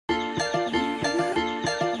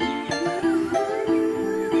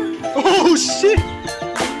Oh shit!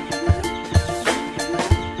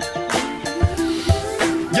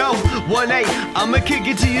 Yo, 1-8, I'ma kick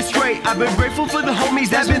it to you straight. I've been grateful for the homies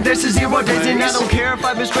that's been there since 0 days. And I don't care if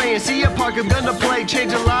I've been straying. See a park, I'm gonna play.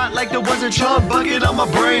 Change a lot like there was a Trump bucket on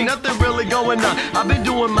my brain. Nothing really going on. I've been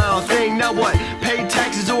doing my own thing. Now what? Pay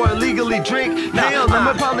taxes or illegally drink? Now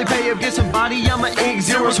I'ma probably pay up, get some body, I'ma ink.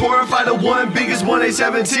 Zero's horrified of one, biggest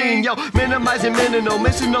 1-8-17. Yo, minimizing minimum,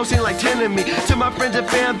 missing no scene like 10 of me. To my friends and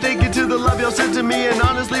fam, thinking to the love y'all sent to me. And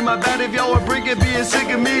honestly, my bad if y'all are breaking, being sick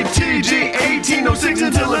of me. TG 1806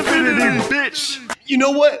 until infinity, bitch. You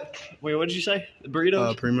know what? Wait, what did you say? The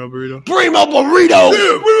burrito? Primo burrito. Primo burrito!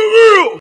 Yeah,